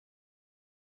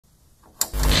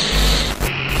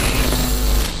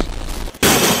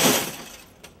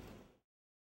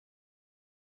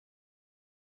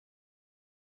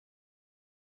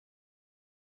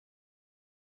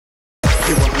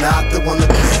not the one to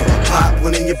blame. Pop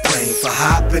one in your brain for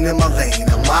hopping in my lane.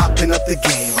 I'm mopping up the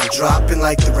game, I'm dropping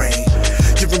like the rain.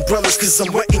 Your umbrellas cause I'm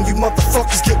wetting you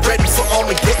motherfuckers, get ready for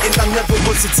Armageddon. I never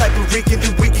was the type of reeking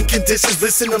through weakened conditions.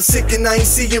 Listen, I'm sick and I ain't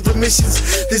seeing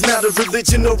remissions. There's not a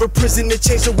religion or a prison that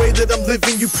changed the way that I'm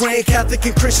living. You praying Catholic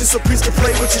and Christian, so please can play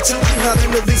with your children. Not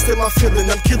in the least am I feeling.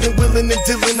 I'm killing, willing and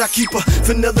dealing. I keep a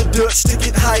vanilla dirt, stick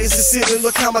it high as the ceiling.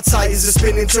 Look how my tires are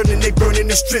spinning, turning, they burning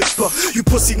the strip. You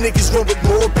pussy niggas run with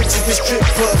more bitches than strip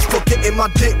clubs. For getting my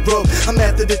dick rubbed, I'm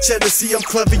after the cheddar. See, I'm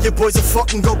clever, your boys are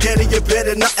fucking go get it. You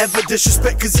better not ever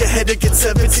disrespect, cause your head gets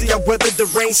 70. I weathered the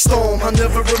rainstorm, I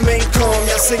never remain calm.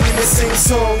 Y'all singing the same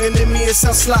song, and in me it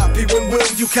sounds sloppy. When will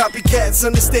you copycats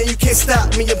understand you can't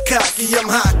stop me? I'm cocky, I'm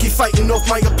hockey, fighting off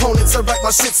my opponents. I write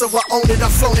my shit so I own it. I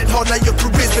flown it hard, now your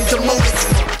career's been demoted.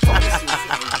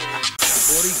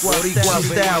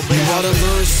 You oughta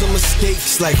learn some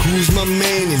mistakes, like who's my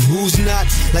man and who's not,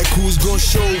 like who's gon'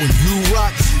 show when you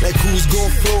rock, like who's gon'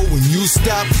 flow when you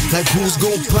stop, like who's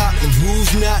gon' pop and who's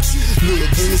not. Look,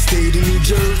 in the state of New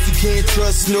Jersey, you can't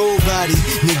trust nobody.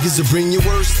 Niggas will bring your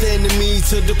worst enemy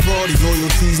to the party.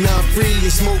 Loyalty's not free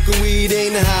and smoking weed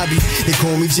ain't a hobby. They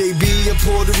call me JB, I'm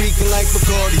Puerto Rican like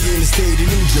Bacardi. In the state of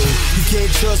New Jersey, you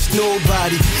can't trust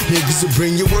nobody. Niggas will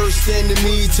bring your worst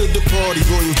enemy to the party.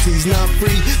 Loyalty's not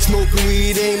free, smoking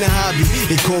weed ain't a hobby.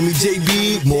 They call me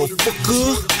JB,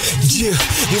 motherfucker. Yeah,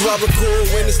 I recall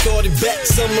when it started back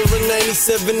summer of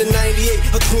 97 to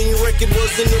 98. A clean record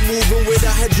wasn't a moving with.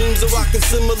 I had dreams of rocking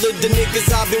similar to niggas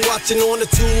I've been watching on the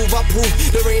tube. I prove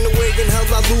there ain't a way in hell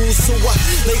I lose. So I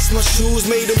laced my shoes,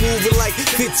 made a move at like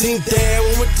 15 down.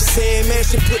 With the sand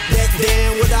mash and put that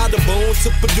down without a bone to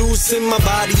produce in my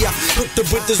body. I hooked up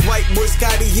with this white boy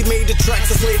Scotty, he made the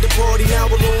tracks, I slayed the party. Now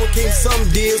along came some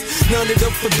deals, none of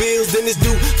them for bills. Then this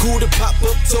dude cool to pop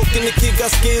up, talking the kid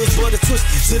got skills. But a twist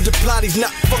to the plot, he's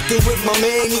not fucking with my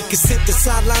man. He can sit the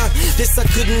sideline, this I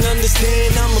couldn't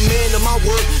understand. I'm a man of my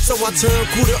word, so I turned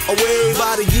Cuda away.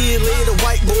 About a year later,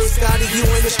 white boy Scotty, you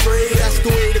ain't astray. That's the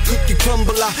way the cookie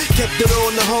crumble, I kept it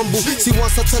on the humble. See,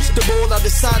 once I touched the ball, I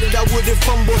decided I wouldn't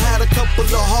fumble. Had a couple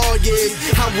of hard years,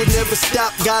 I would never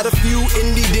stop. Got a few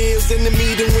indie deals in the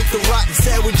meeting with the rock.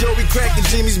 Sat with Joey Crack and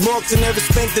Jimmy's Marks and never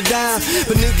spent a dime.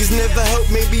 But niggas never helped,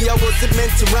 maybe I wasn't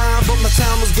meant to rhyme. But my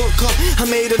time was gonna come, I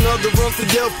made another run for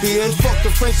Delphi. And fuck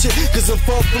the friendship, cause I'm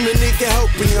far from the nigga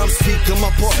helping. I'm speaking my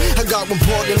part, I got one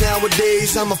partner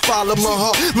nowadays. I'ma follow my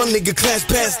heart, my nigga class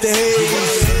past the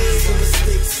haze.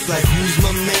 Like who's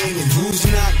my man and who's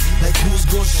not, like who's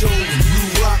gon' show when you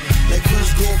rock, like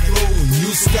who's gon' flow when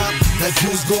you stop, like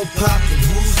who's gon' pop and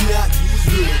who's not.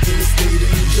 Look, in the state of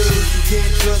New Jersey, you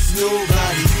can't trust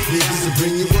nobody. Niggas will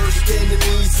bring your worst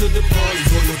enemies to the party.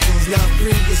 Loyalty's not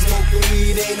free and smoking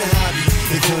weed ain't a hobby.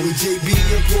 They call me JB,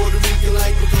 I'm Puerto Rican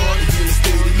like Bacardi. In the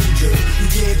state of New Jersey, you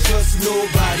can't trust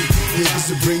nobody. Niggas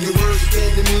will bring your worst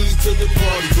enemies to the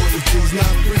party. Loyalty's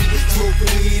not free, smoking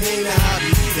weed ain't a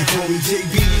hobby. They call me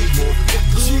JB,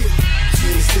 motherfucker.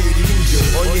 In the state of New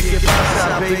Jersey. Oye, ¿qué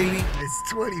pasa, baby? It's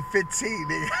 2015,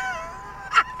 nigga.